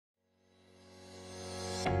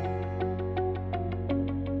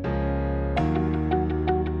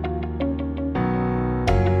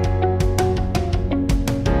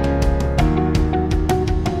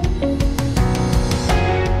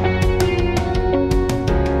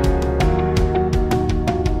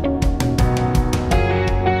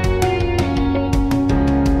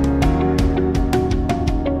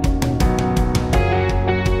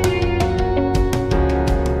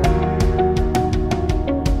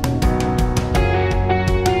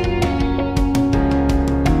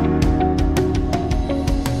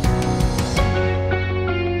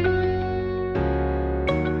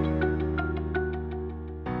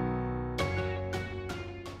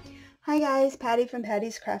Patty from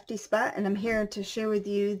Patty's Crafty Spot, and I'm here to share with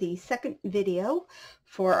you the second video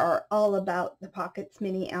for our All About the Pockets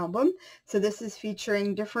mini album. So this is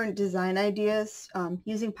featuring different design ideas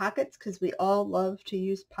using pockets, because we all love to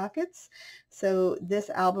use pockets. So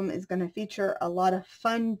this album is going to feature a lot of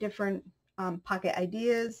fun different pocket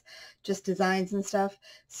ideas, just designs and stuff.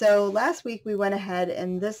 So last week we went ahead,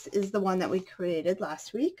 and this is the one that we created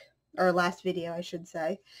last week, or last video I should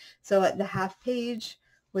say. So at the half page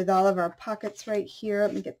with all of our pockets right here,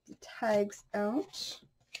 let me get the tags out.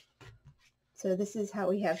 So this is how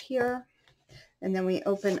we have here, and then we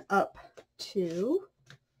open up to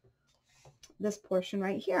this portion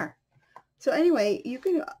right here. So anyway, you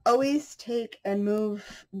can always take and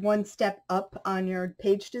move one step up on your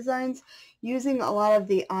page designs using a lot of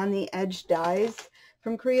the on the edge dies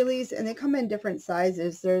from Crealies, and they come in different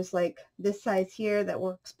sizes. There's like this size here that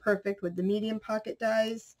works perfect with the medium pocket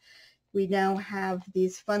dies. We now have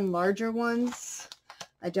these fun larger ones.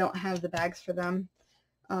 I don't have the bags for them.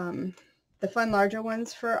 The fun larger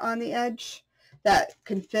ones for on the edge that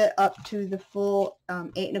can fit up to the full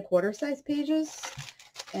 8 1/4 size pages.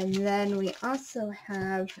 And then we also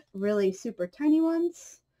have really super tiny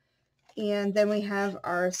ones. And then we have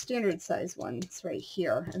our standard size ones right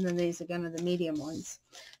here. And then these again are the medium ones.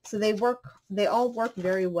 So they all work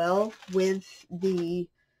very well with the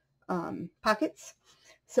pockets.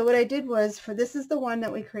 So what I did was, this is the one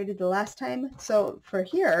that we created the last time. So for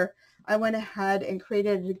here, I went ahead and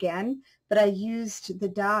created it again, but I used the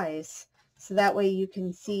dies. So that way you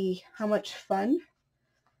can see how much fun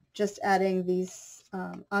just adding these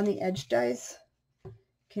on the edge dies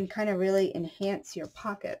can kind of really enhance your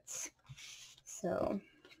pockets. So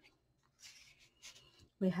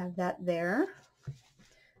we have that there.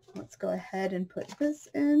 Let's go ahead and put this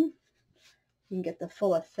in. You can get the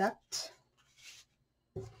full effect.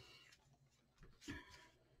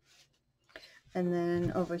 And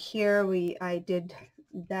then over here, I did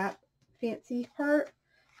that fancy part,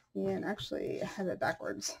 and actually I have it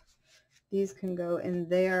backwards. These can go in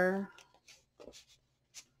there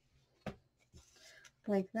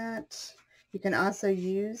like that. You can also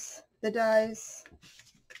use the dies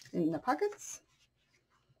in the pockets,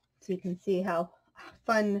 so you can see how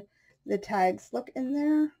fun the tags look in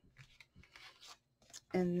there.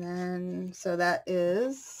 And then, so that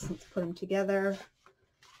is, let's put them together.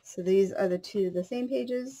 So these are the same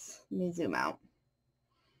pages. Let me zoom out.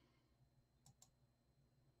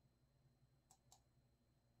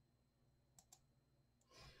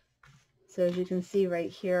 So as you can see right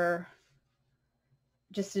here,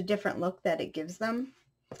 just a different look that it gives them.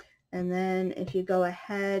 And then if you go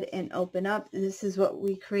ahead and open up, this is what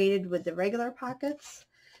we created with the regular pockets.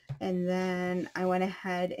 And then I went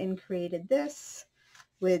ahead and created this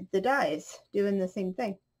with the dies, doing the same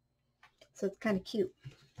thing. So it's kind of cute.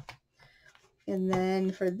 And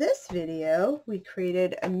then for this video, we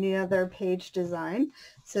created another page design.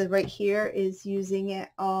 So right here is using it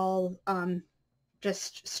all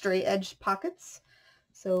just straight edge pockets.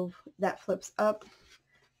 So that flips up.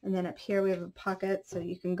 And then up here we have a pocket, so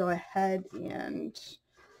you can go ahead and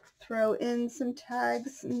throw in some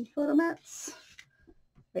tags and photo mats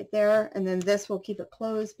right there. And then this will keep it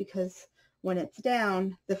closed, because when it's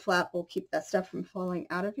down, the flap will keep that stuff from falling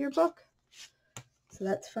out of your book. So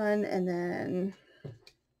that's fun. And then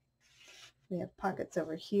we have pockets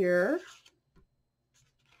over here.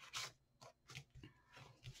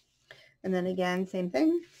 And then again, same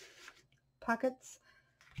thing, pockets.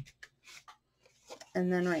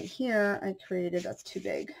 And then right here, I created, that's too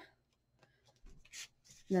big.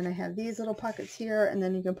 And then I have these little pockets here, and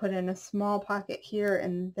then you can put in a small pocket here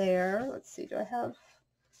and there. Let's see, I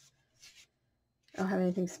don't have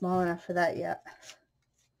anything small enough for that yet.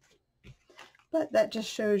 But that just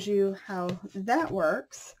shows you how that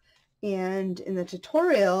works. And in the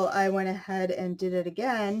tutorial, I went ahead and did it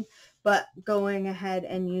again, but going ahead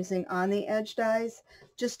and using on the edge dies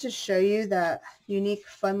just to show you that unique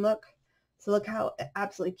fun look. So look how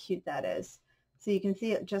absolutely cute that is. So you can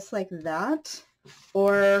see it just like that,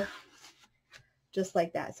 or just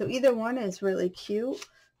like that. So either one is really cute,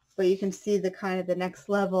 but you can see the kind of the next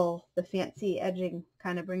level, the fancy edging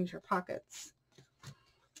kind of brings your pockets.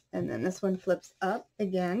 And then this one flips up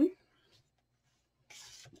again.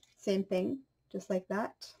 Same thing, just like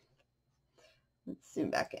that. Let's zoom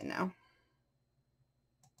back in now.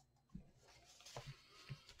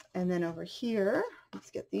 And then over here,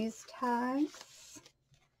 let's get these tags.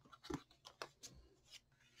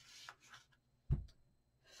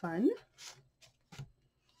 Fun.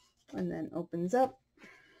 And then opens up.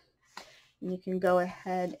 And you can go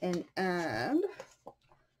ahead and add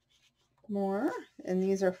more. And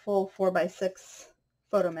these are full 4x6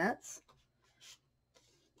 photo mats.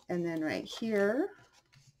 And then right here,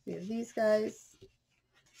 we have these guys,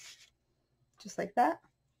 just like that.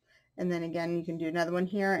 And then again, you can do another one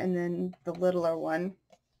here, and then the littler one.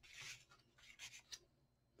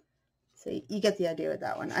 So you get the idea with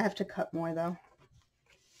that one. I have to cut more though.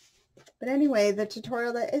 But anyway, the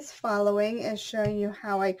tutorial that is following is showing you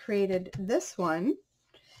how I created this one.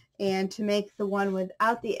 And to make the one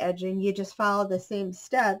without the edging, you just follow the same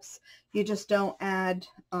steps. You just don't add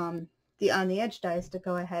the on the edge dies to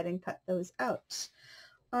go ahead and cut those out.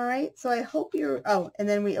 All right, so I hope you're, oh, and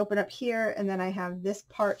then we open up here, and then I have this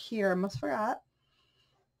part here. I almost forgot.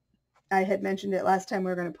 I had mentioned it last time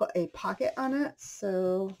we were going to put a pocket on it.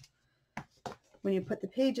 So when you put the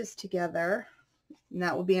pages together, and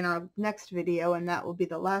that will be in our next video, and that will be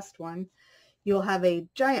the last one, you'll have a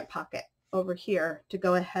giant pocket over here to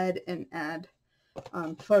go ahead and add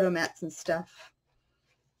photo mats and stuff.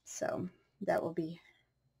 So that will be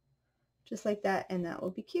just like that, and that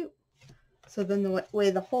will be cute. So then the way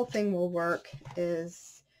the whole thing will work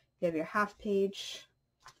is you have your half page,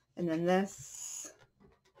 and then this,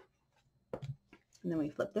 and then we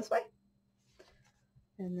flip this way,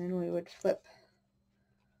 and then we would flip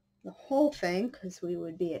the whole thing because we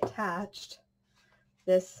would be attached.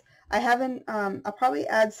 This, I haven't, I'll probably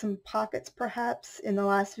add some pockets perhaps in the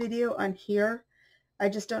last video on here. I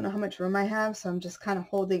just don't know how much room I have, so I'm just kind of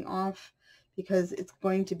holding off because it's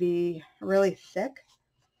going to be really thick.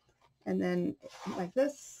 And then like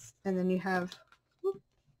this, and then you have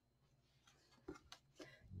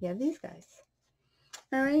these guys.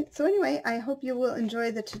 All right, so anyway, I hope you will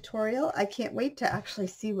enjoy the tutorial. I can't wait to actually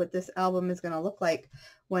see what this album is going to look like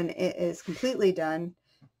when it is completely done,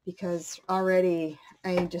 because already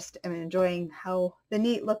I just am enjoying how the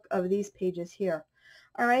neat look of these pages here.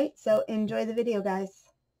 All right, so enjoy the video, guys.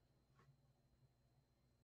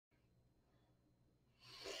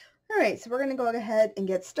 All right, so we're going to go ahead and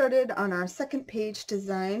get started on our second page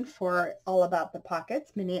design for All About the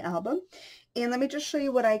Pockets mini album. And let me just show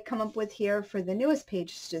you what I come up with here for the newest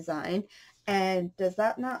page design. And does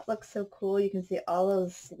that not look so cool? You can see all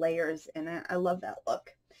those layers in it. I love that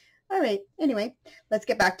look. All right, anyway, let's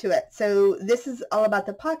get back to it. So this is All About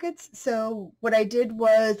the Pockets. So what I did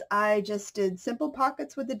was I just did simple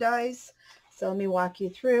pockets with the dies. So let me walk you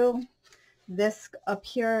through. This up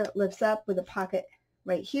here lifts up with a pocket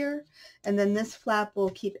right here, and then this flap will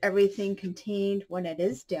keep everything contained when it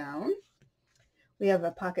is down. We have a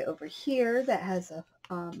pocket over here that has a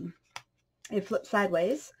it flips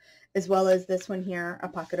sideways, as well as this one here, a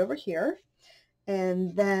pocket over here,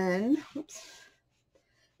 and then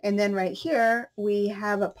right here we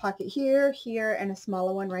have a pocket here, here, and a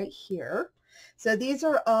smaller one right here. So these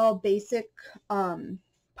are all basic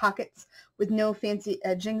pockets with no fancy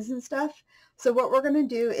edgings and stuff. So what we're going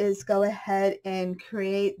to do is go ahead and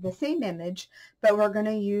create the same image, but we're going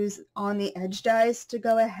to use on the edge dies to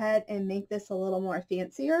go ahead and make this a little more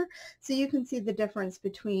fancier, so you can see the difference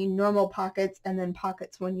between normal pockets and then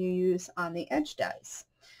pockets when you use on the edge dies.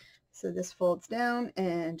 So this folds down,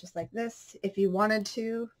 and just like this, if you wanted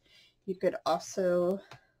to, you could also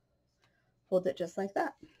fold it just like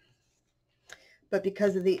that. But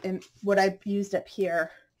because of the what I've used up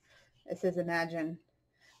here, it says Imagine,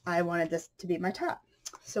 I wanted this to be my top.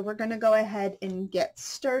 So we're going to go ahead and get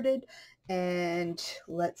started, and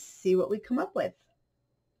let's see what we come up with.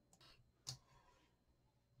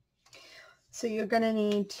 So you're going to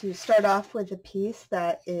need to start off with a piece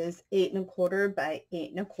that is 8 1/4 by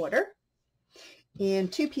 8 1/4,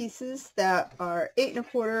 and two pieces that are 8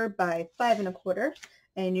 1/4 by 5 1/4,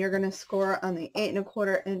 and you're going to score on the 8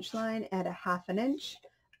 1/4 inch line at a 1/2 inch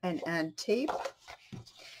and add tape.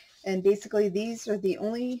 And basically these are the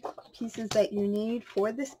only pieces that you need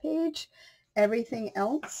for this page. Everything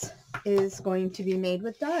else is going to be made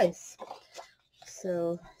with dies.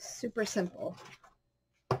 So super simple.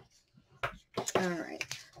 All right,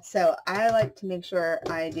 so I like to make sure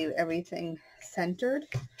I do everything centered.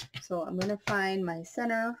 So I'm going to find my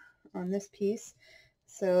center on this piece.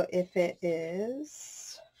 So if it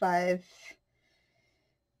is 5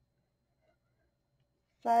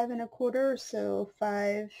 1/4, so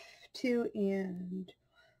 5 2 and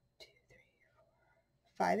 2 3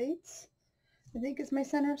 4 5/8, I think is my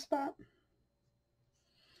center spot.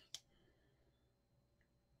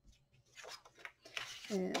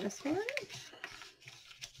 And this one.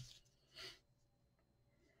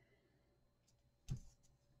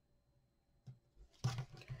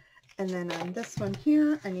 And then on this one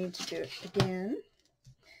here, I need to do it again.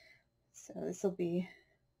 So this will be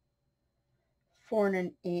 4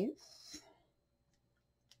 1/8.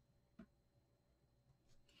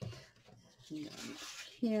 And then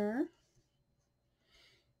here.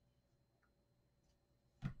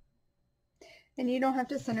 And you don't have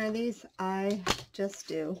to center these, I just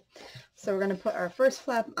do. So we're going to put our first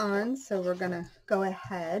flap on, so we're going to go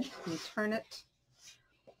ahead and turn it.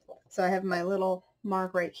 So I have my little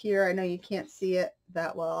mark right here. I know you can't see it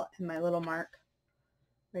that well in my little mark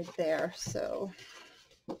right there, so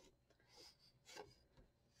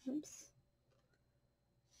oops,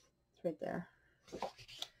 it's right there.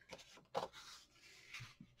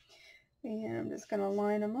 And I'm just going to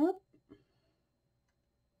line them up.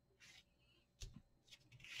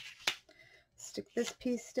 Stick this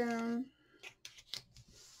piece down.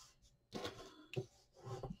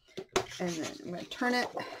 And then I'm going to turn it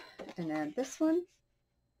and add this one.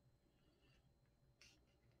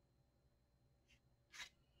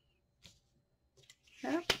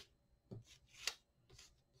 Yep.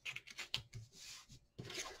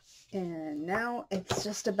 And now it's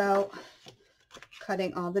just about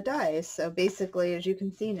cutting all the dies. So basically, as you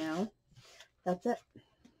can see now, that's it.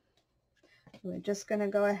 We're just going to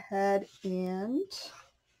go ahead and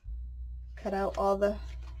cut out all the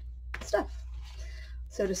stuff.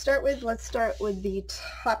 So to start with, let's start with the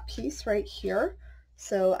top piece right here.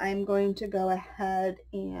 So I'm going to go ahead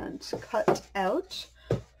and cut out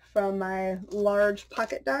from my large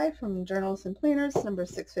pocket die from Journals and Planners, number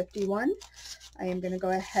 651. I am going to go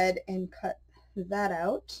ahead and cut that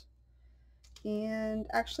out. And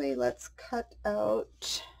actually, let's cut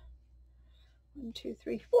out 1, 2,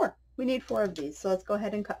 3, 4. We need 4 of these, so let's go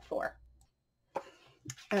ahead and cut 4.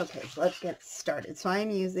 Okay, so let's get started. So I'm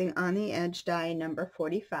using On the Edge die number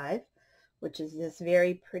 45, which is this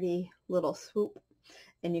very pretty little swoop.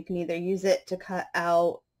 And you can either use it to cut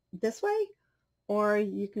out this way, or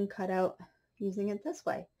you can cut out using it this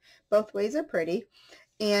way. Both ways are pretty.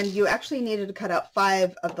 And you actually needed to cut out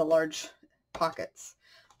 5 of the large pockets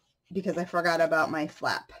because I forgot about my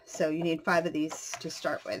flap. So you need 5 of these to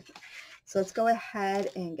start with. So let's go ahead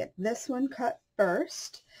and get this one cut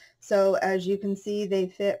first. So as you can see, they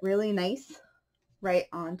fit really nice right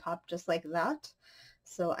on top, just like that.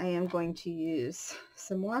 So I am going to use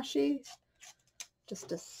some washi just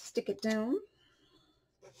to stick it down.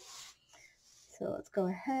 So let's go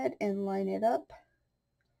ahead and line it up.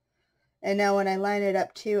 And now when I line it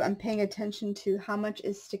up too, I'm paying attention to how much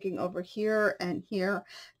is sticking over here and here.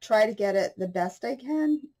 Try to get it the best I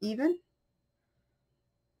can, even.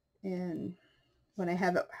 And when I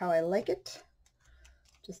have it how I like it,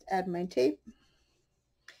 just add my tape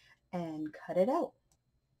and cut it out.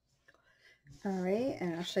 All right,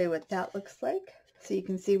 and I'll show you what that looks like. So you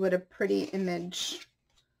can see what a pretty image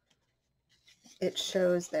it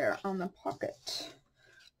shows there on the pocket.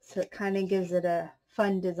 So it kind of gives it a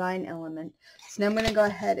fun design element. So now I'm going to go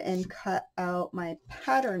ahead and cut out my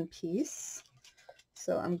pattern piece.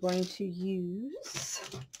 So I'm going to use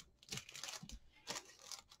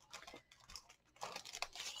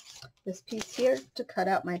this piece here to cut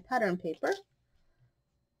out my pattern paper.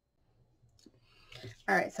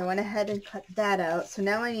 Alright, so I went ahead and cut that out. So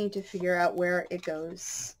now I need to figure out where it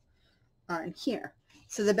goes on here.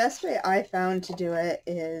 So the best way I found to do it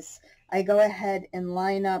is I go ahead and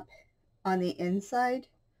line up on the inside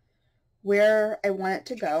where I want it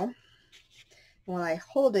to go. When I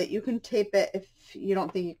hold it, you can tape it if you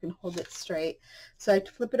don't think you can hold it straight. So I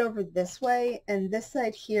flip it over this way, and this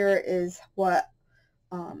side here is what,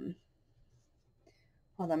 well,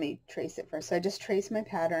 let me trace it first. So I just trace my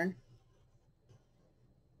pattern.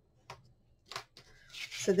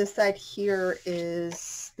 So this side here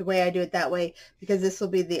is the way I do it that way, because this will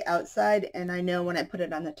be the outside, and I know when I put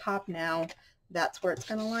it on the top now, that's where it's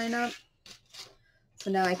going to line up.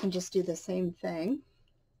 So now I can just do the same thing.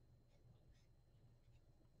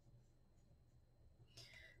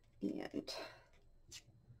 And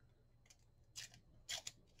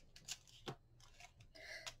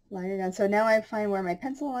line it on. So now I find where my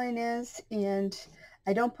pencil line is, and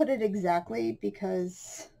I don't put it exactly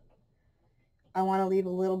because I want to leave a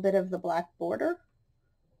little bit of the black border.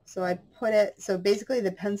 So I put it, so basically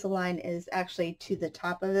the pencil line is actually to the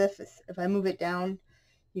top of this. If I move it down,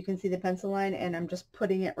 you can see the pencil line, and I'm just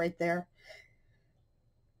putting it right there.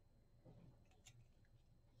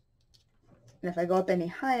 And if I go up any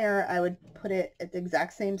higher, I would put it at the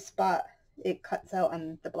exact same spot it cuts out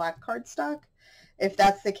on the black cardstock. If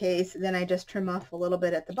that's the case, then I just trim off a little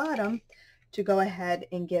bit at the bottom to go ahead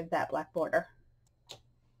and give that black border.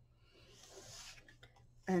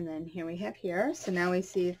 And then here we have here. So now we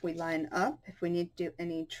see if we line up, if we need to do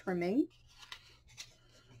any trimming.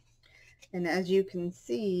 And as you can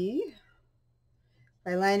see,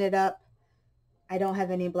 if I line it up, I don't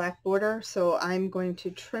have any black border, so I'm going to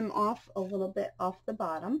trim off a little bit off the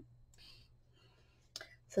bottom.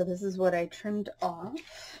 So this is what I trimmed off.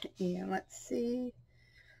 And let's see.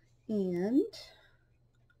 And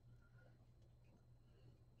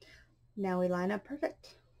now we line up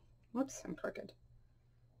perfect. Whoops, I'm crooked.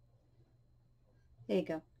 There you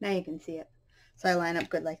go. Now you can see it. So I line up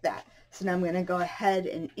good like that. So now I'm going to go ahead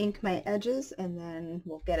and ink my edges, and then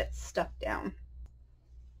we'll get it stuck down.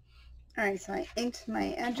 Alright, so I inked my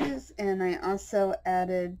edges, and I also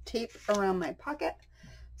added tape around my pocket.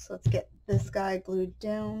 So let's get this guy glued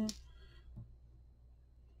down.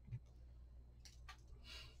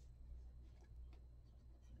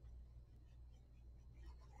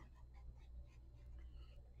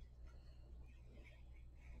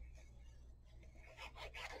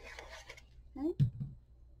 Okay.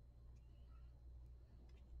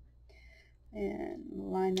 And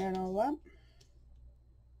line that all up.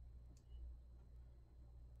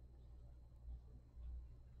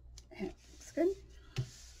 Okay, looks good.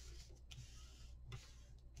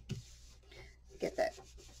 Get that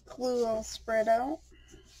glue all spread out.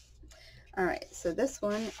 Alright, so this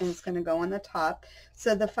one is going to go on the top.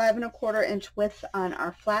 So the 5 1/4 inch width on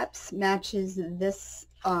our flaps matches this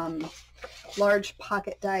large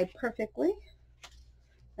pocket die perfectly.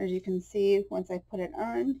 As you can see, once I put it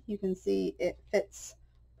on, you can see it fits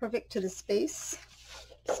perfect to the space.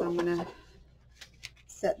 So I'm going to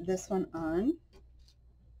set this one on.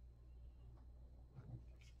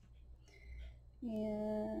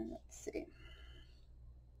 And let's see.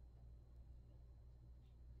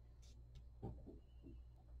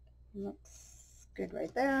 Looks good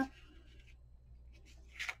right there.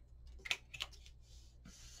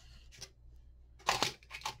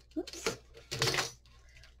 Oops.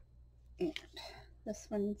 And this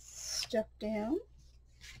one's stuck down.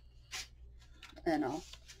 And I'll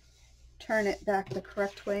turn it back the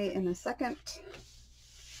correct way in a second.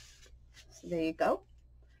 So there you go.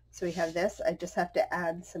 So we have this. I just have to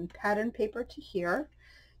add some pattern paper to here.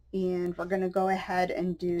 And we're going to go ahead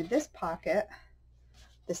and do this pocket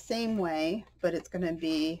the same way, but it's going to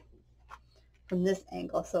be from this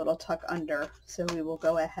angle, so it'll tuck under. So we will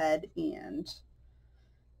go ahead and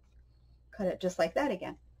cut it just like that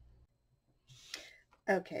again.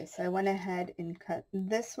 Okay, so I went ahead and cut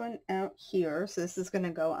this one out here. So this is going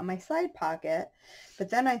to go on my side pocket. But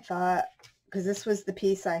then I thought, because this was the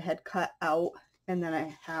piece I had cut out, and then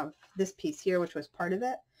I have this piece here, which was part of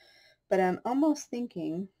it. But I'm almost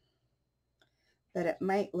thinking that it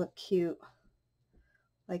might look cute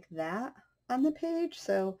like that on the page.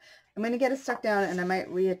 So I'm going to get it stuck down, and I might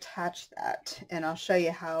reattach that, and I'll show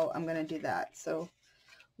you how I'm going to do that. So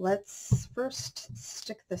let's first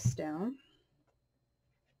stick this down.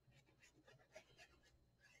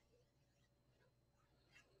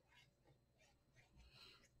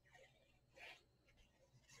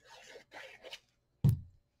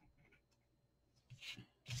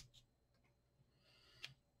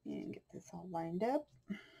 And get this all lined up.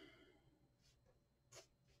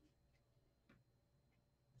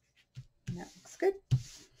 And that looks good.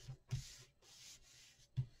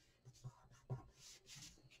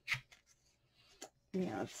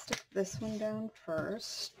 Yeah, let's stick this one down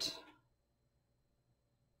first.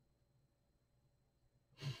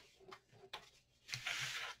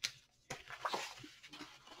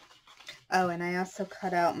 Oh, and I also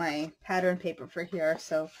cut out my pattern paper for here,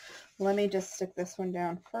 so let me just stick this one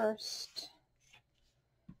down first.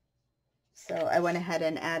 So I went ahead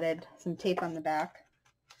and added some tape on the back,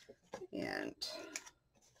 and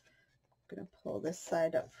I'm going to pull this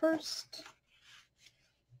side up first.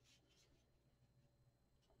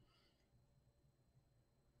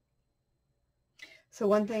 So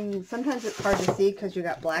one thing, sometimes it's hard to see because you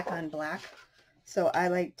got black on black, so I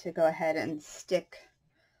like to go ahead and stick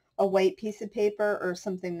a white piece of paper or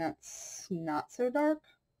something that's not so dark,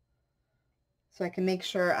 so I can make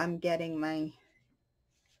sure I'm getting my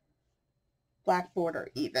black border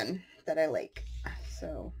even that I like.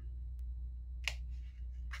 So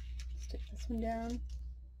stick this one down,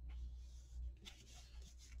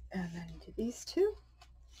 and then do these two.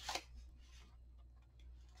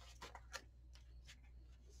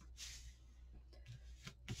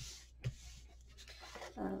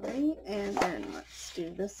 Alright, and then let's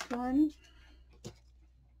do this one.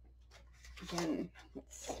 Again,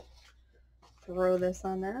 let's throw this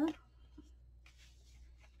on there.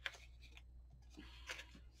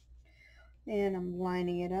 And I'm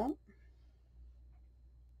lining it up.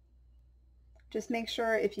 Just make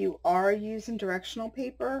sure if you are using directional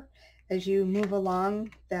paper as you move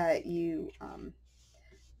along that you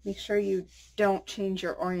make sure you don't change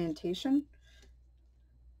your orientation.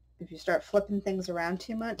 If you start flipping things around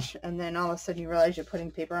too much and then all of a sudden you realize you're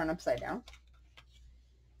putting paper on upside down.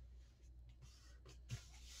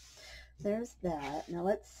 There's that. Now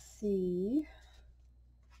let's see.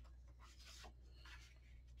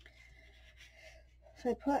 If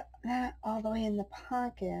I put that all the way in the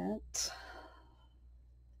pocket,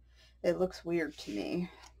 it looks weird to me.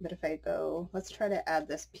 But if I go, let's try to add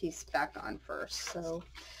this piece back on first. So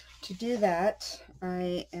to do that,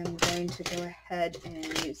 I am going to go ahead and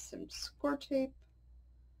use some score tape.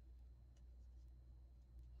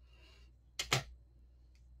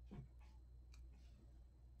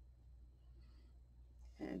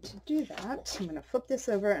 And to do that, I'm going to flip this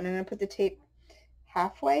over and I'm going to put the tape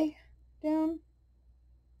halfway down.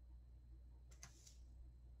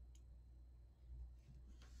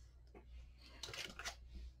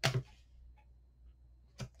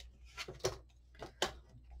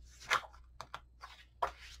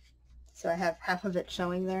 So I have half of it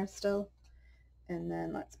showing there still. And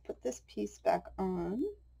then let's put this piece back on.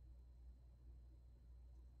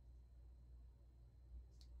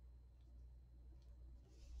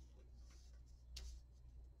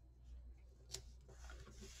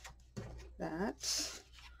 That.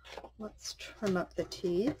 Let's trim up the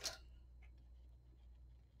teeth.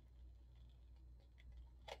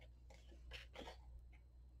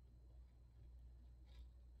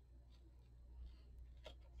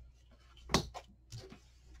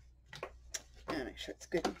 And make sure it's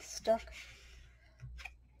good and stuck.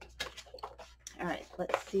 All right,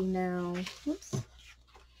 let's see now. Oops.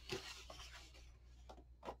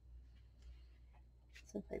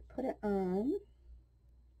 So if I put it on,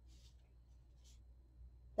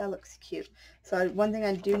 that looks cute. So one thing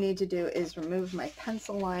I do need to do is remove my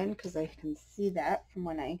pencil line because I can see that from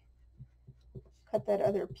when I cut that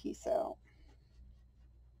other piece out.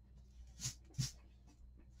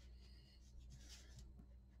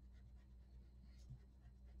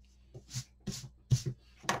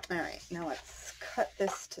 All right, now let's cut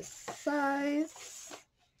this to size.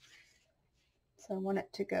 So I want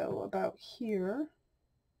it to go about here.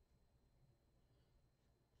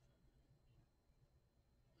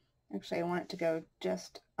 Actually, I want it to go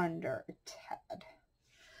just under a tad.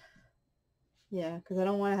 Yeah, because I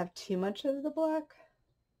don't want to have too much of the black.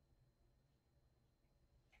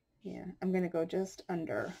 Yeah, I'm going to go just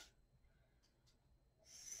under.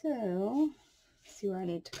 So, see where I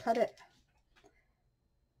need to cut it.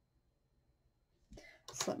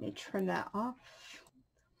 So let me trim that off.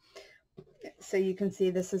 So you can see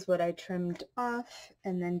this is what I trimmed off,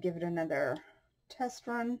 and then give it another test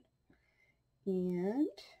run. And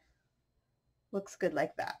looks good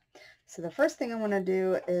like that. So the first thing I want to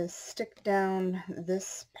do is stick down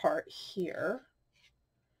this part here,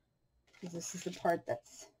 because this is the part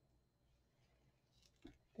that's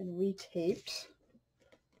been retaped.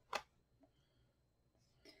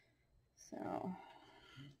 So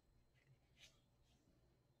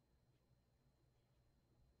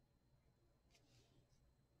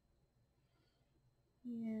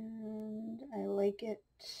and I like it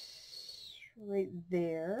right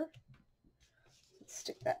there. Let's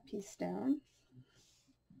stick that piece down.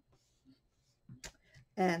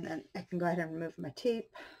 And then I can go ahead and remove my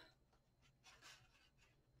tape.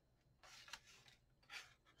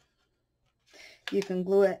 You can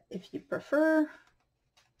glue it if you prefer.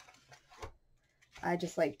 I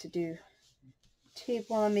just like to do tape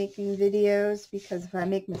while I'm making videos because if I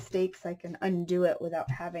make mistakes, I can undo it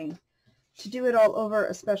without having to do it all over,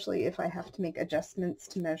 especially if I have to make adjustments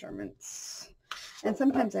to measurements. And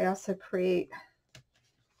sometimes I also create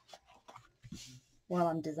while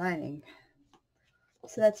I'm designing.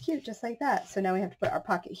 So that's cute, just like that. So now we have to put our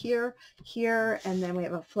pocket here, here, and then we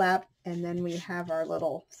have a flap, and then we have our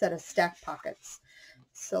little set of stack pockets.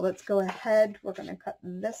 So let's go ahead. We're going to cut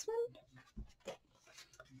this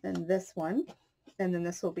one and this one, and then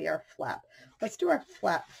this will be our flap. Let's do our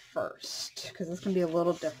flap first because it's going to be a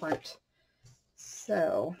little different.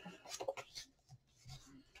 So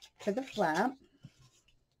for the flap,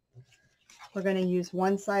 we're going to use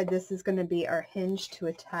one side. This is going to be our hinge to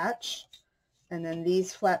attach. And then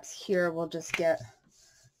these flaps here will just get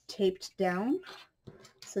taped down.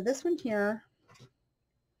 So this one here,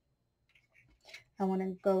 I want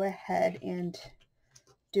to go ahead and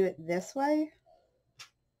do it this way.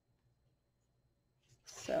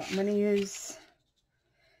 So I'm going to use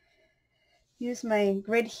my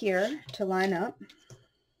grid here to line up.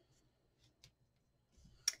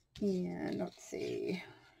 And let's see,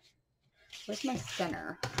 where's my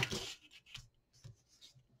center?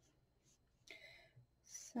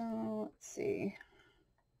 So let's see.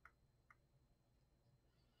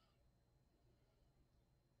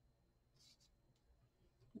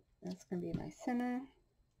 That's going to be my center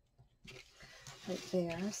right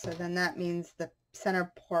there. So then that means the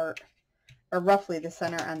center part, or roughly the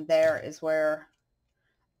center on there, is where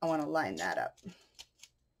I want to line that up.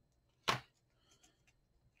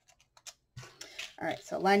 All right,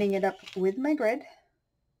 so lining it up with my grid.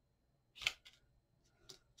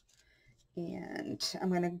 And I'm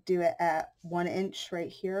going to do it at 1 inch right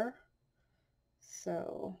here.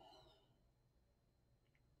 So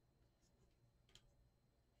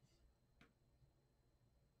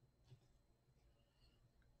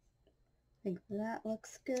I think that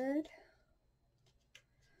looks good.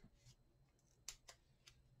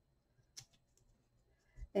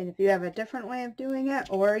 And if you have a different way of doing it,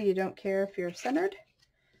 or you don't care if you're centered,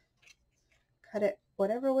 cut it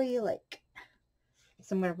whatever way you like.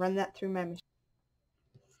 So I'm going to run that through my machine.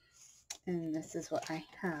 And this is what I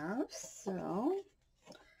have. So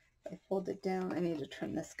if I fold it down, I need to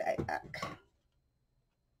trim this guy back.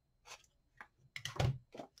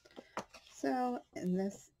 So, and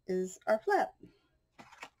this is our flap.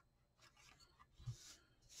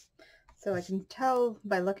 So I can tell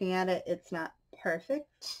by looking at it, it's not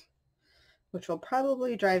perfect, which will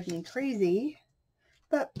probably drive me crazy,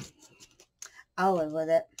 but I'll live with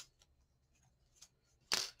it.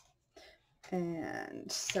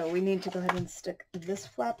 And so we need to go ahead and stick this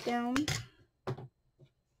flap down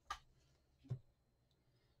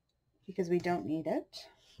because we don't need it.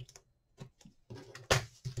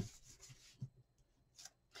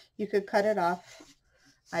 You could cut it off.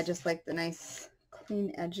 I just like the nice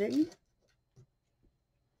clean edging.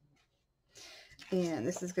 And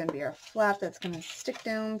this is going to be our flap that's going to stick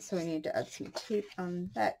down, so we need to add some tape on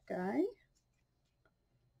that guy.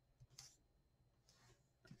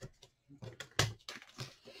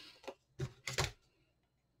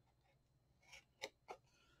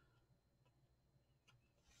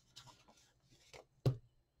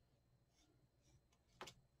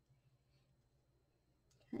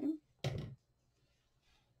 Okay.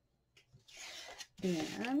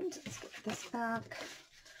 And let's get this back.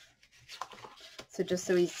 So just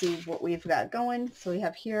so we see what we've got going. So we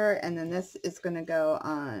have here, and then this is going to go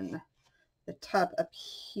on the top up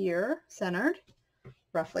here, centered,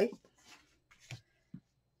 roughly.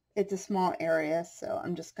 It's a small area, so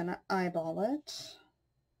I'm just going to eyeball it.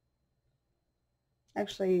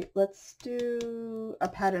 Actually, let's do a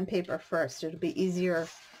pattern paper first. It'll be easier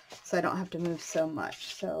so I don't have to move so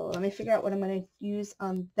much. So let me figure out what I'm going to use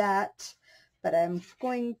on that. But I'm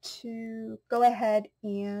going to go ahead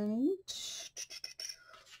and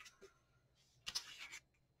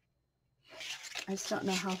I just don't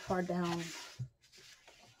know how far down.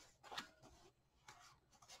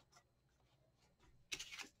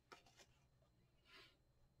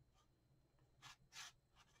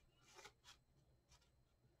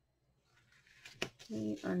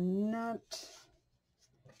 We are not.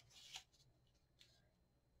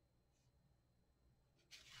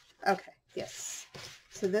 Okay, yes.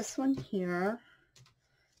 So this one here,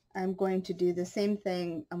 I'm going to do the same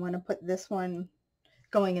thing. I'm going to put this one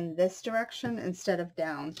going in this direction instead of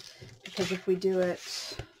down, because if we do it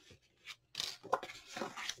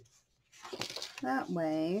that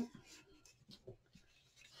way,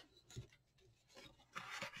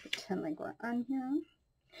 pretend like we're on here,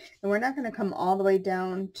 and we're not going to come all the way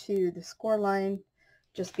down to the score line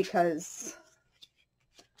just because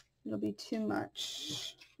it'll be too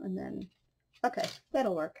much. And then, okay,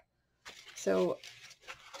 that'll work. So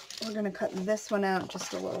we're going to cut this one out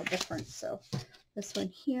just a little different. So this one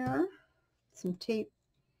here, some tape,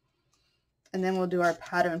 and then we'll do our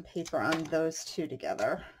pattern paper on those two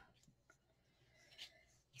together.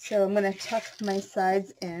 So I'm going to tuck my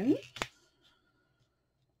sides in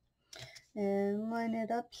and line it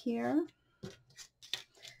up here.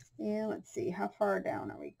 And let's see, how far down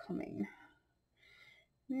are we coming?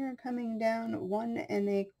 We are coming down 1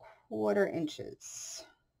 1/4 inches.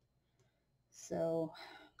 So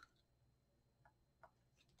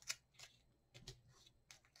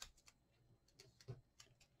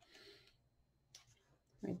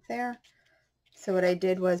right there. So what I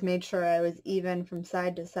did was made sure I was even from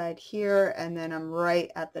side to side here, and then I'm right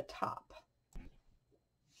at the top.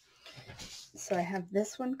 So I have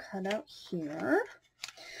this one cut out here.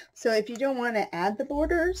 So if you don't want to add the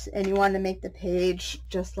borders and you want to make the page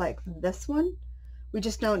just like this one, we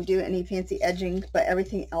just don't do any fancy edging, but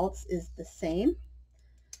everything else is the same.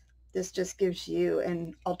 This just gives you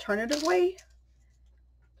an alternative way,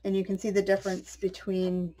 and you can see the difference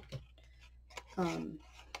between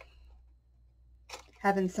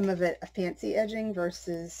having some of it a fancy edging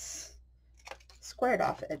versus squared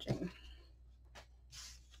off edging.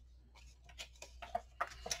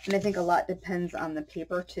 And I think a lot depends on the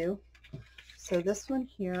paper too. So this one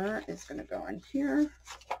here is going to go in here.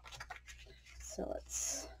 So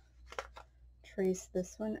let's trace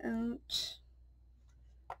this one out.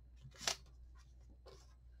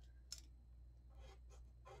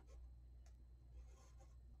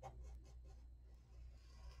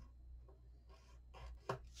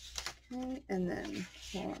 Okay, and then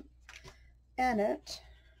we'll add it.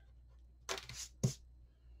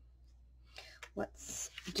 Let's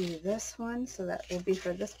do this one, so that will be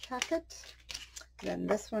for this packet. Then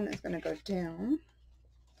this one is going to go down.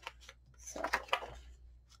 So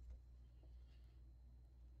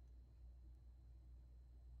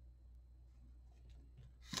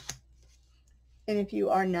and if you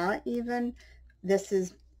are not even, this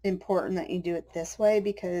is important that you do it this way,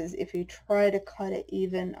 because if you try to cut it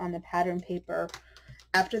even on the pattern paper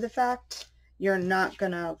after the fact, you're not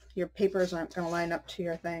gonna, your papers aren't gonna line up to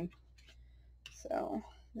your thing. So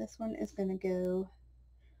this one is gonna go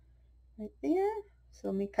right there. So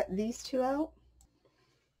let me cut these two out.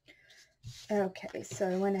 Okay, so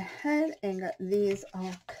I went ahead and got these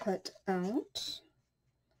all cut out.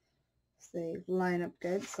 So they line up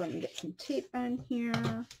good. So let me get some tape on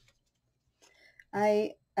here.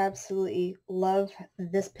 I absolutely love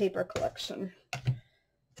this paper collection.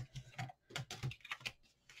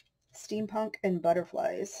 Steampunk and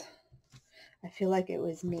Butterflies. I feel like it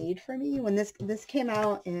was made for me. When this came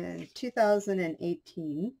out in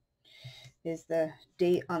 2018 is the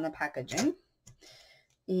date on the packaging.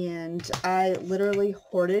 And I literally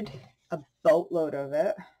hoarded a boatload of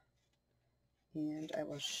it. And I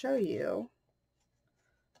will show you,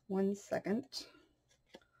 one second,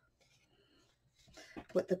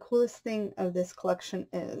 what the coolest thing of this collection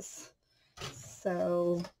is.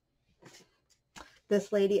 So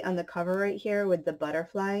this lady on the cover right here with the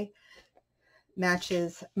butterfly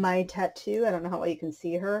matches my tattoo. I don't know how well you can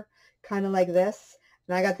see her, kind of like this.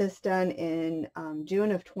 And I got this done in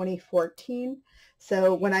June of 2014.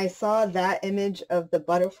 So when I saw that image of the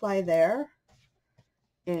butterfly there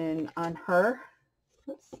and on her,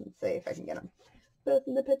 let's see if I can get them both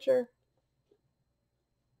in the picture.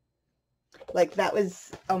 Like, that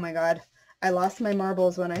was, oh my God, I lost my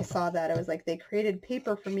marbles when I saw that. I was like, they created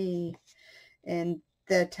paper for me. And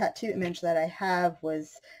the tattoo image that I have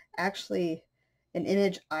was actually an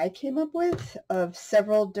image I came up with of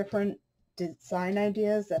several different design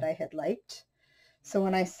ideas that I had liked. So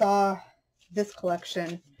when I saw this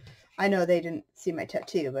collection, I know they didn't see my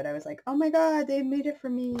tattoo, but I was like, oh my God, they made it for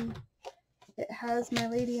me. It has my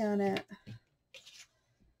lady on it.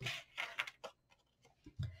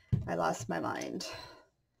 I lost my mind.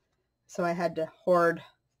 So I had to hoard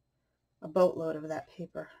a boatload of that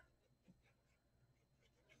paper.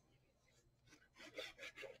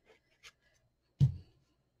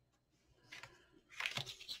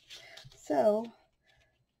 So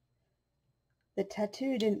the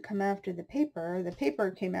tattoo didn't come after the paper. The paper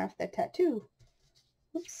came after the tattoo.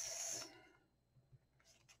 Oops.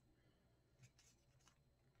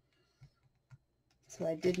 So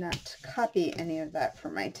I did not copy any of that for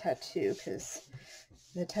my tattoo, because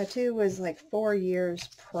the tattoo was like 4 years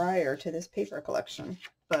prior to this paper collection.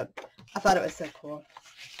 But I thought it was so cool.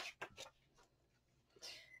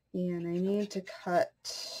 And I need to cut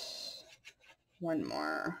one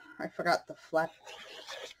more. I forgot the flap,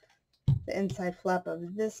 the inside flap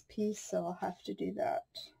of this piece, so I'll have to do that.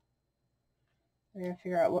 I gotta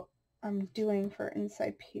figure out what I'm doing for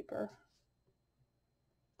inside paper.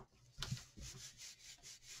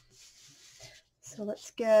 So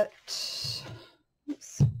let's get,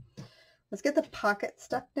 oops, let's get the pocket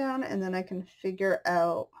stuck down, and then I can figure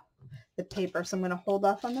out the paper. So I'm going to hold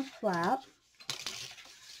off on the flap.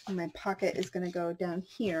 And my pocket is going to go down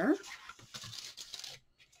here.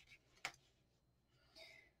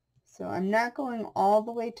 So I'm not going all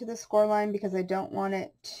the way to the score line because I don't want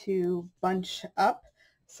it to bunch up.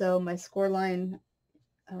 So my score line,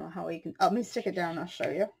 I don't know how you can, let me stick it down, I'll show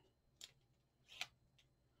you.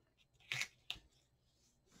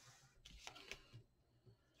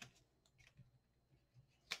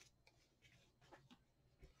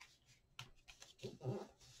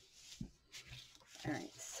 All right,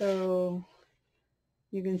 so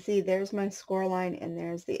you can see there's my score line and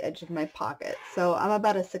there's the edge of my pocket. So I'm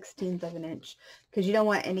about 1/16 of an inch because you don't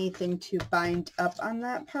want anything to bind up on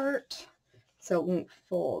that part so it won't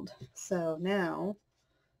fold. So now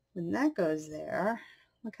when that goes there,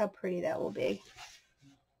 look how pretty that will be.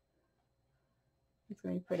 It's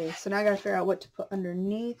going to be pretty. So now I got to figure out what to put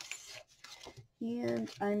underneath.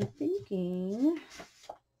 And I'm thinking,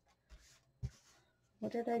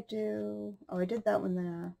 what did I do? Oh, I did that one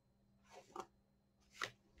there.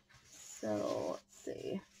 So let's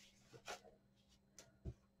see.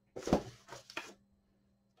 All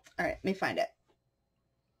right, let me find it.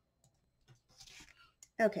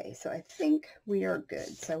 Okay, so I think we are good.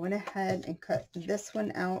 So I went ahead and cut this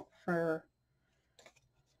one out for,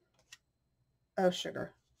 oh,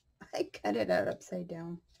 sugar. I cut it out upside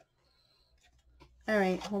down. All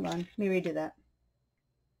right, hold on. Let me redo that.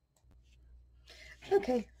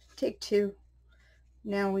 Okay, take two.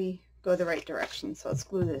 Now we go the right direction. So let's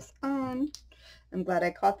glue this on. I'm glad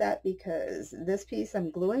I caught that because this piece I'm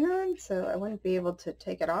gluing on, so I wouldn't be able to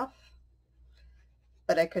take it off.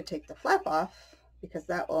 But I could take the flap off because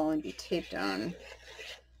that will only be taped on.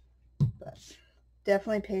 But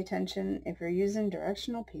definitely pay attention if you're using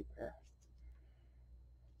directional paper.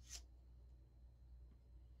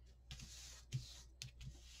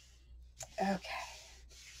 Okay,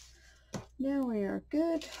 now we are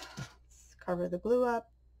good. Let's cover the glue up.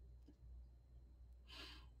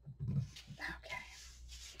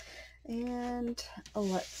 Okay, and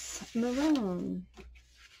let's move on.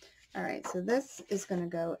 All right, so this is going to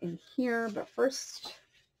go in here, but first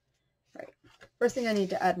thing I need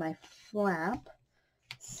to add my flap.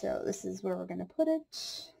 So this is where we're going to put it.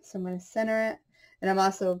 So I'm going to center it, and I'm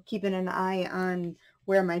also keeping an eye on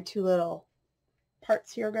where my two little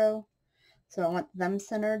parts here go. So I want them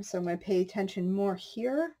centered, so I'm going to pay attention more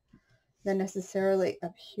here than necessarily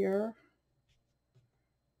up here.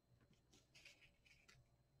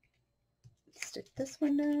 Stick this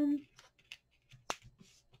one down.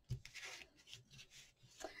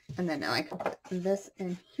 And then now I can put this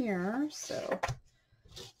in here. So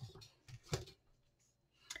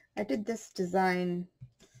I did this design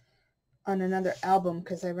on another album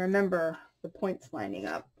because I remember the points lining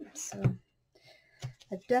up. So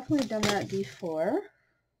I've definitely done that before.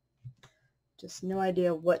 Just no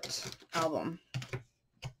idea what album.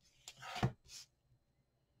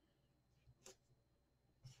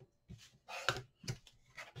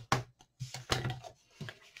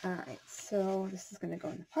 All right, so this is going to go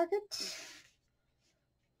in the pocket.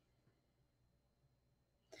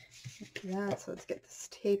 Like that. So let's get this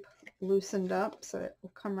tape loosened up so it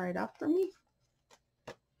will come right off for me.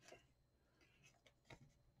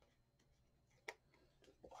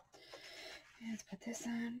 Let's put this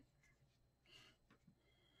on.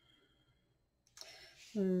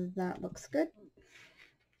 And that looks good.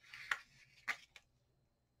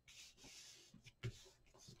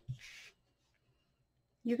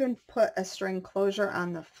 You can put a string closure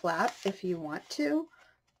on the flap if you want to.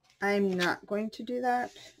 I'm not going to do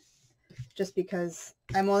that just because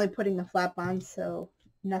I'm only putting the flap on, so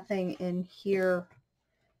nothing in here.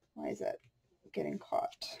 Why is that getting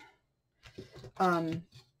caught?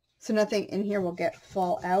 So nothing in here will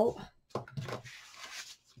fall out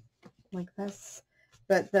like this,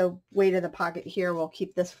 but the weight of the pocket here will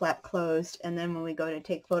keep this flap closed, and then when we go to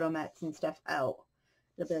take photo mats and stuff out,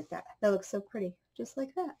 it'll be like that. That looks so pretty, just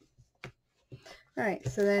like that. All right,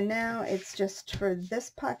 so then now it's just for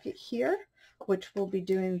this pocket here, which we'll be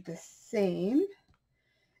doing the same.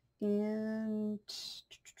 And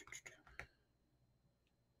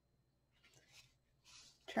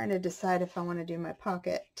trying to decide if I want to do my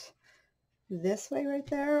pocket this way right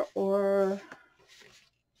there or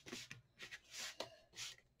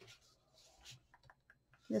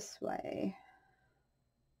this way.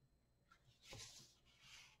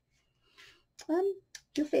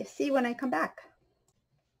 You'll see when I come back.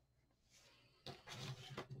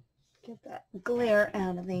 Get that glare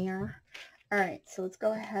out of there. All right, so let's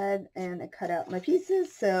go ahead and cut out my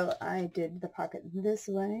pieces. So I did the pocket this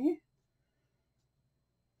way.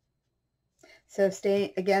 So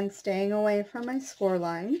staying away from my score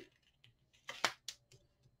line.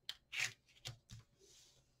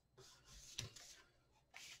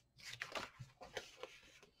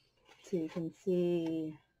 So you can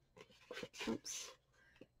see, oops,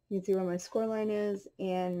 you can see where my score line is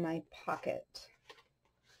and my pocket.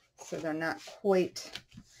 So they're not quite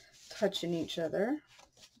touching each other.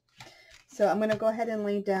 So I'm going to go ahead and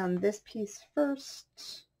lay down this piece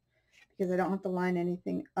first because I don't have to line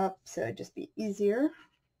anything up, so it'd just be easier.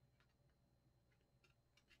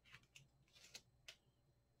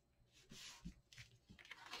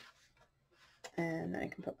 And then I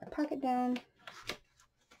can put my pocket down.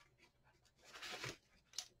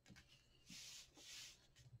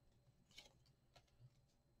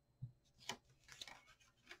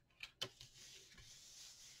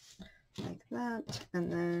 Like that,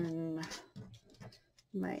 and then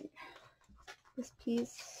this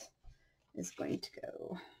piece is going to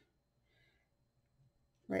go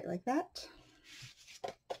right like that.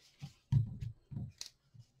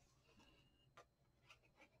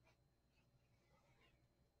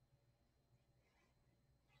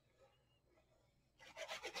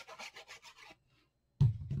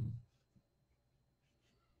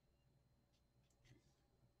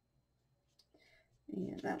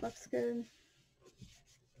 And that looks good.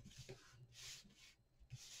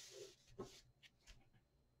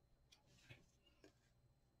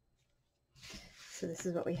 So this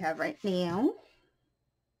is what we have right now.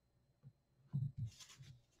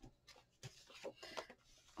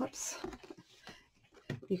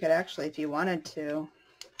 You could actually, if you wanted to,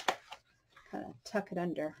 kind of tuck it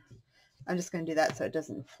under. I'm just going to do that so it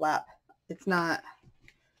doesn't flap. It's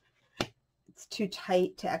too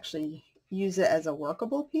tight to actually use it as a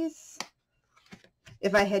workable piece.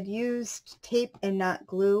 If I had used tape and not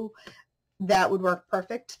glue, that would work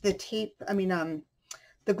perfect. The tape,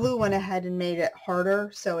 the glue went ahead and made it harder,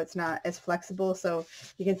 so it's not as flexible. So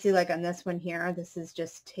you can see, like on this one here, this is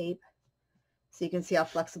just tape. So you can see how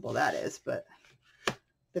flexible that is, but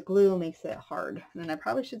the glue makes it hard. And I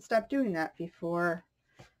probably should stop doing that before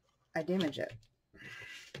I damage it.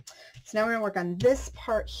 So now we're going to work on this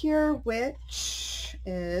part here, which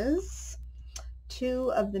is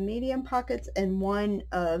 2 of the medium pockets and 1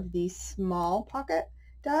 of the small pocket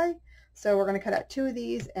die. So we're going to cut out 2 of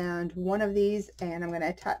these and 1 of these, and I'm going to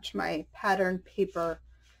attach my pattern paper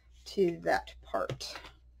to that part.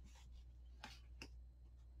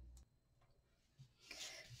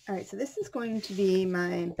 All right, so this is going to be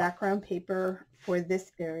my background paper for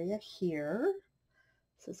this area here.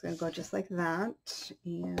 So it's going to go just like that,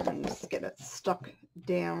 and just get it stuck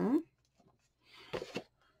down.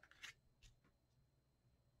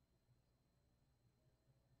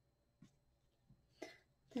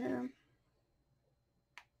 There.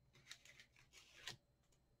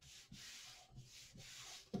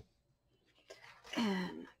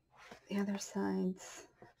 And the other sides.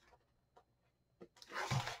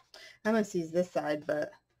 I must use this side,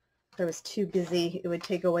 but if I was too busy, it would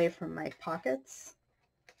take away from my pockets.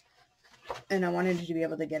 And I wanted to be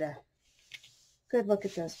able to get a good look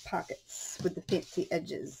at those pockets with the fancy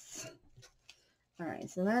edges. All right,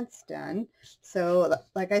 so that's done. So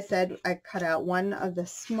like I said, I cut out 1 of the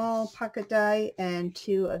small pocket die and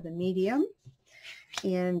 2 of the medium.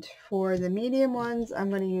 And for the medium ones, I'm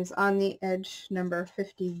going to use on the edge number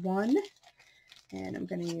 51. And I'm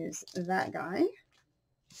going to use that guy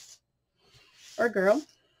or girl.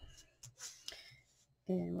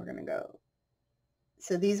 And we're going to go.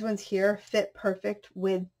 So these ones here fit perfect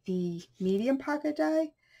with the medium pocket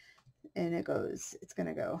die. And it's going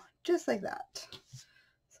to go just like that.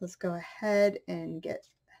 So let's go ahead and get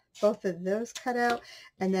both of those cut out.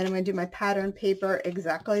 And then I'm going to do my pattern paper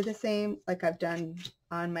exactly the same like I've done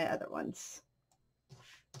on my other ones.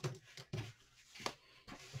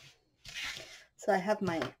 So I have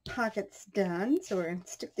my pockets done. So we're going to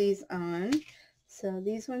stick these on. So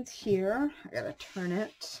these ones here, I got to turn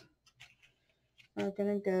it, are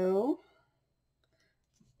going to go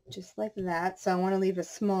just like that. So I want to leave a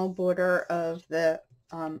small border of the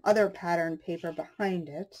other pattern paper behind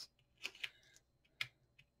it.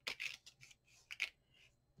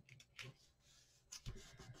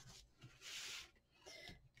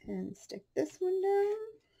 And stick this one down.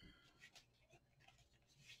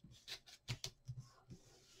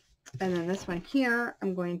 And then this one here,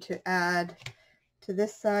 I'm going to add to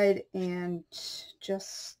this side, and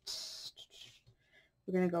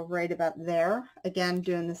we're going to go right about there. Again,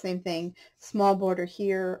 doing the same thing. Small border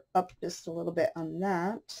here, up just a little bit on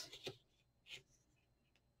that.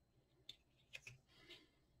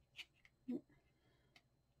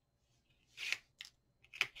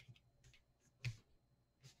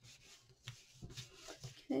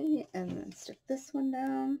 Okay, and then stick this one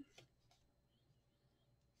down.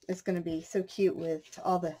 It's going to be so cute with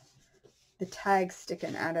all the tags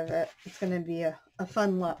sticking out of it. It's going to be a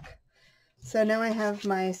fun look. So now I have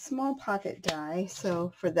my small pocket die.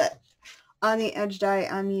 So for the on the edge die,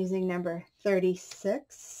 I'm using number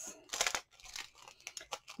 36.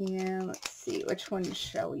 And let's see, which one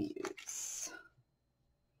shall we use?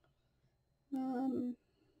 I'm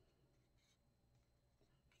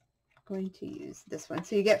going to use this one.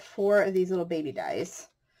 So you get 4 of these little baby dies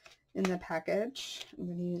in the package. I'm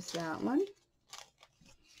going to use that one.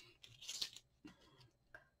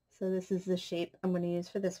 So this is the shape I'm going to use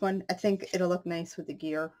for this one. I think it'll look nice with the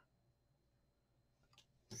gear.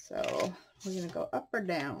 So we're going to go up or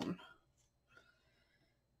down.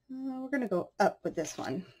 We're going to go up with this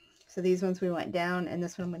one. So these ones we went down, and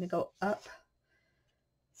this one I'm going to go up.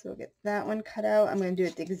 So we'll get that one cut out. I'm going to do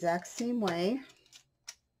it the exact same way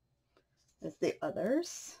as the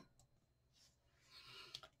others.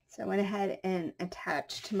 So I went ahead and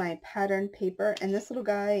attached my pattern paper, and this little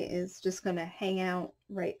guy is just going to hang out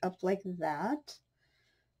right up like that.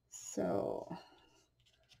 So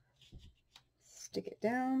stick it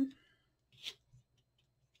down.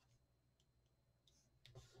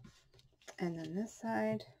 And then this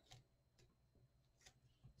side.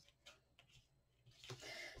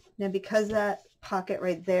 Now because that pocket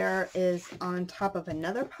right there is on top of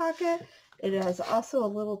another pocket, it is also a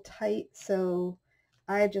little tight, so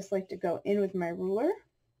I just like to go in with my ruler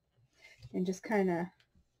and just kind of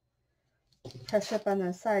press up on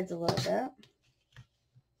the sides a little bit.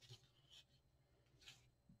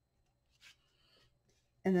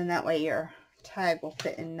 And then that way your tag will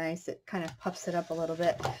fit in nice. It kind of puffs it up a little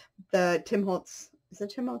bit. The Tim Holtz, is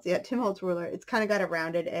it Tim Holtz? Yeah, Tim Holtz ruler. It's kind of got a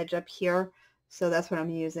rounded edge up here. So that's what I'm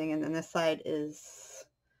using. And then this side is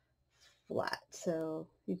flat. So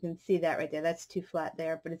you can see that right there. That's too flat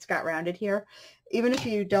there, but it's got rounded here. Even if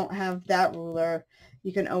you don't have that ruler,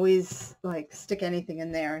 you can always like stick anything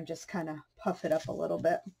in there and just kind of puff it up a little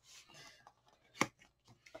bit.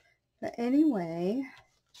 But anyway,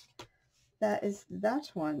 that is that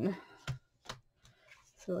one.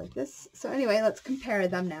 So like this. So anyway, let's compare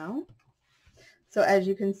them now. So as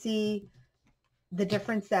you can see, the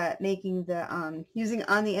difference that making the using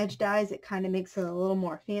on the edge dies, it kind of makes it a little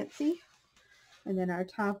more fancy. And then our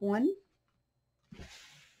top one.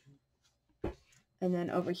 And then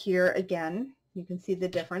over here again, you can see the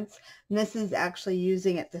difference. And this is actually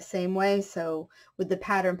using it the same way. So with the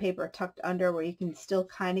pattern paper tucked under where you can still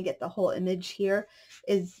kind of get the whole image here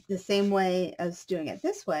is the same way as doing it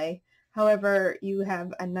this way. However, you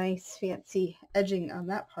have a nice fancy edging on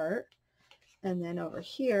that part. And then over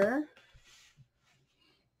here,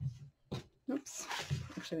 oops,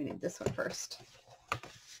 actually we need this one first.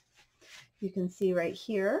 You can see right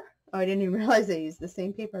here, oh, I didn't even realize I used the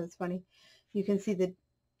same paper, that's funny. You can see the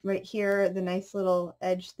right here, the nice little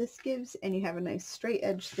edge this gives, and you have a nice straight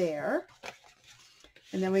edge there.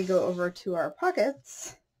 And then we go over to our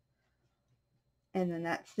pockets, and then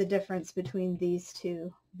that's the difference between these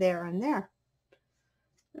two, there and there.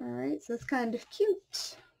 All right, so it's kind of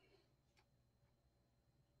cute.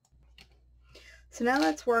 So now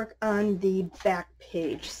let's work on the back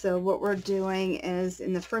page. So what we're doing is,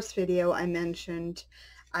 in the first video I mentioned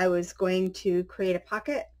I was going to create a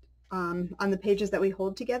pocket on the pages that we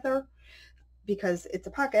hold together, because it's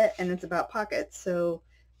a pocket and it's about pockets. So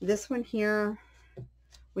this one here,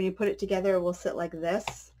 when you put it together, will sit like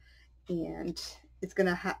this, and it's going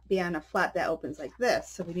to be on a flap that opens like this.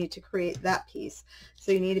 So we need to create that piece.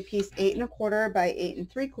 So you need a piece 8 1/4 by 8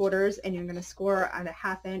 3/4, and you're going to score on a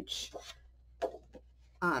 1/2 inch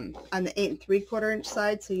on the 8 3/4 inch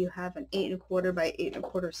side. So you have an 8 1/4 by 8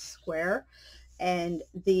 1/4 square, and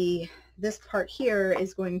this part here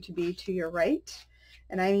is going to be to your right,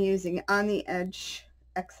 and I'm using on the edge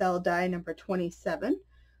XL die number 27,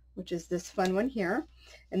 which is this fun one here,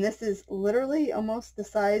 and this is literally almost the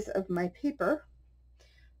size of my paper.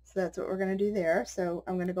 So that's what we're going to do there. So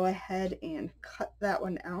I'm going to go ahead and cut that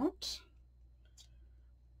one out.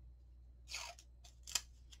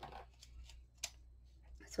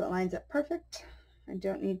 So it lines up perfect. I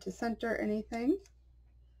don't need to center anything.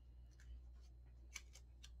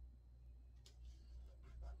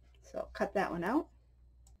 So I'll cut that one out.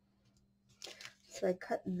 So I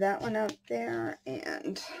cut that one out there,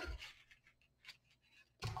 and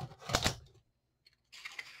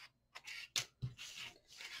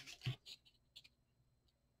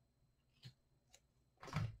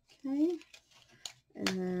okay, and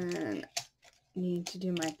then I need to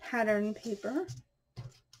do my pattern paper.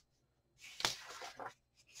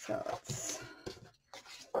 So let's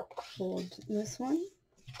hold this one.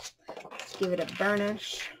 Let's give it a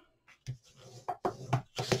burnish.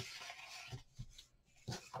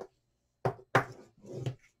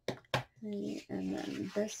 Okay, and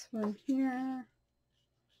then this one here.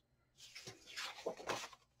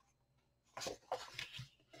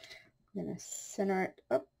 I'm going to center it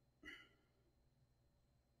up.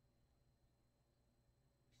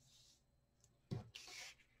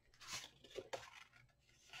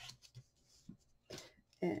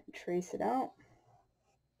 And trace it out.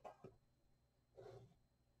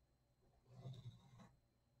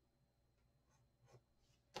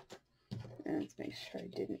 And let's make sure I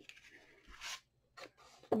didn't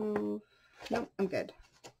move. Nope, I'm good.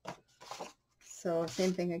 So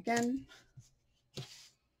same thing again.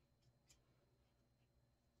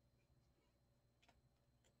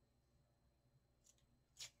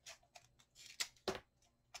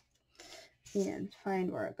 And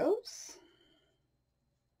find where it goes.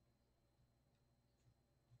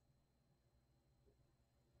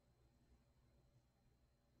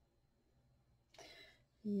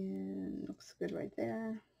 And looks good right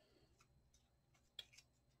there.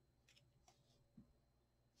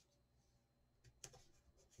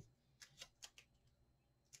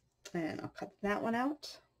 And I'll cut that one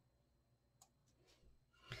out.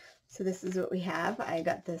 So this is what we have. I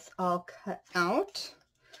got this all cut out.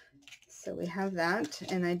 So we have that.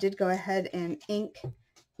 And I did go ahead and ink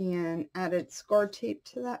and added score tape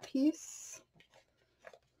to that piece.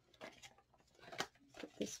 Put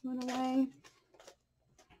this one away.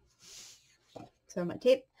 So my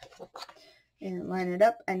tape. and line it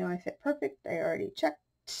up. I know I fit perfect. I already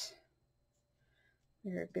checked.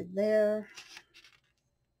 We're good there.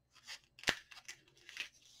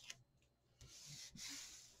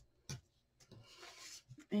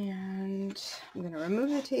 And I'm going to remove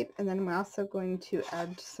the tape, and then I'm also going to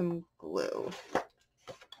add some glue.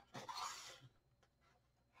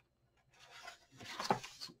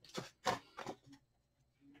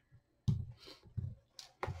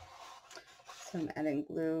 So I'm adding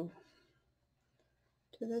glue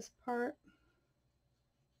to this part.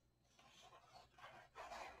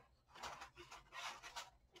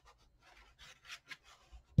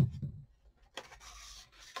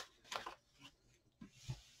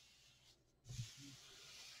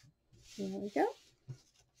 There we go.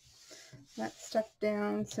 That's stuck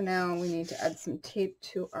down. So now we need to add some tape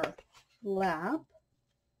to our flap.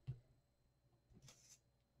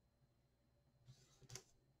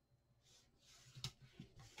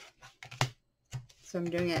 So I'm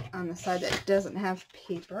doing it on the side that doesn't have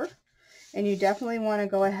paper. And you definitely want to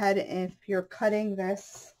go ahead, if you're cutting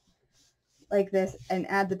this like this, and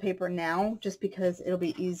add the paper now, just because it'll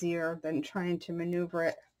be easier than trying to maneuver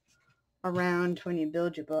it around when you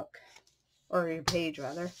build your book, or your page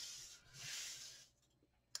rather.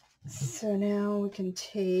 So now we can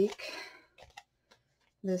take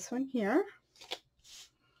this one here.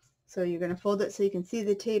 So you're going to fold it so you can see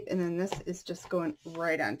the tape, and then this is just going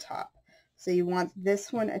right on top. So you want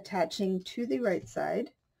this one attaching to the right side.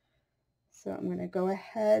 So I'm going to go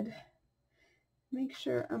ahead, make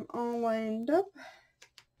sure I'm all lined up.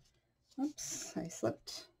 Oops, I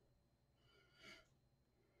slipped.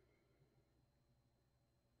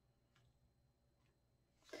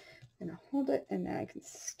 I'm going to hold it, and now I can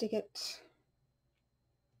stick it.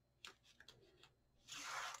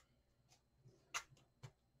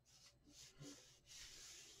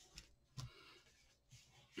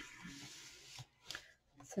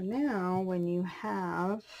 So now when you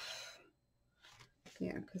have,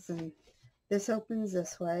 yeah, because then this opens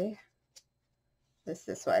this way,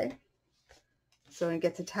 this way. So when it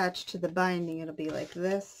gets attached to the binding, it'll be like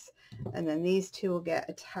this, and then these two will get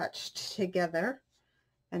attached together,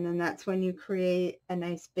 and then that's when you create a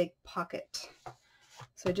nice big pocket.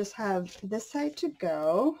 So I just have this side to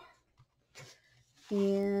go,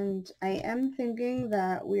 and I am thinking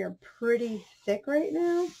that we are pretty thick right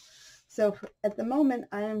now. So at the moment,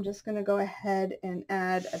 I am just going to go ahead and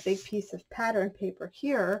add a big piece of pattern paper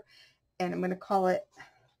here, and I'm going to call it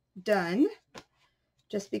done,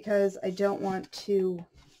 just because I don't want to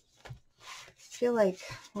feel like,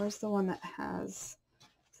 where's the one that has,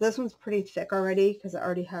 so this one's pretty thick already because it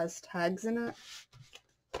already has tags in it.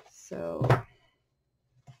 So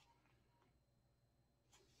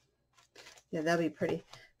yeah, that'll be pretty.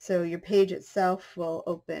 So your page itself will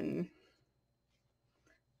open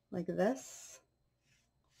like this,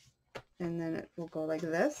 and then it will go like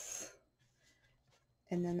this,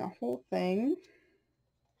 and then the whole thing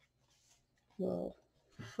will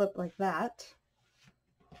flip like that,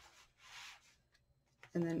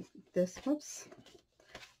 and then this, whoops,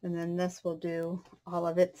 and then this will do all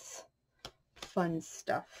of its fun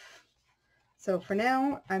stuff. So for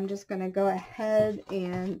now, I'm just going to go ahead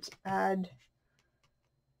and add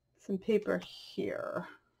some paper here,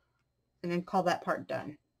 and then call that part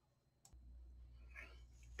done.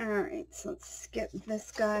 Alright, so let's get this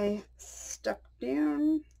guy stuck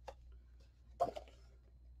down.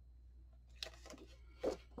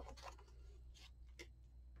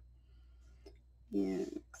 Yeah,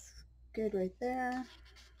 looks good right there.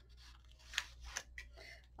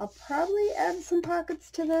 I'll probably add some pockets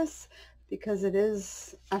to this because it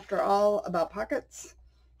is, after all, about pockets.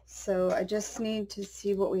 So I just need to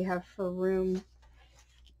see what we have for room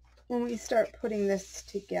when we start putting this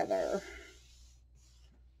together.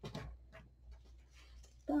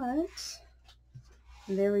 But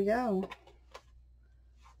there we go.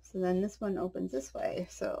 So then this one opens this way.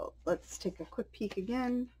 So let's take a quick peek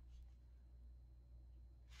again.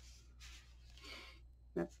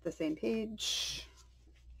 That's the same page.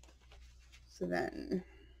 So then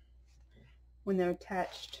when they're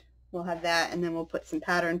attached, we'll have that, and then we'll put some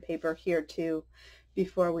pattern paper here too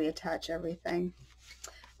before we attach everything.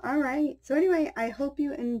 Alright, so anyway, I hope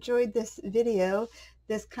you enjoyed this video.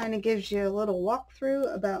 This kind of gives you a little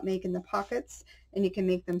walkthrough about making the pockets, and you can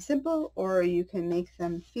make them simple or you can make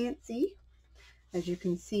them fancy, as you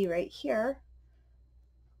can see right here.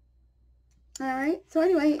 Alright, so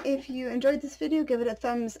anyway, if you enjoyed this video, give it a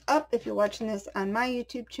thumbs up. If you're watching this on my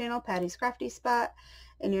YouTube channel, Patty's Crafty Spot,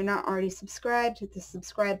 and you're not already subscribed, hit the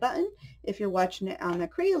subscribe button. If you're watching it on the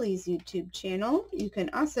Crealies YouTube channel, you can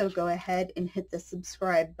also go ahead and hit the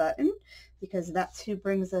subscribe button because that's who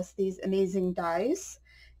brings us these amazing dies.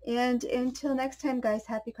 And until next time, guys,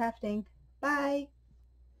 happy crafting. Bye.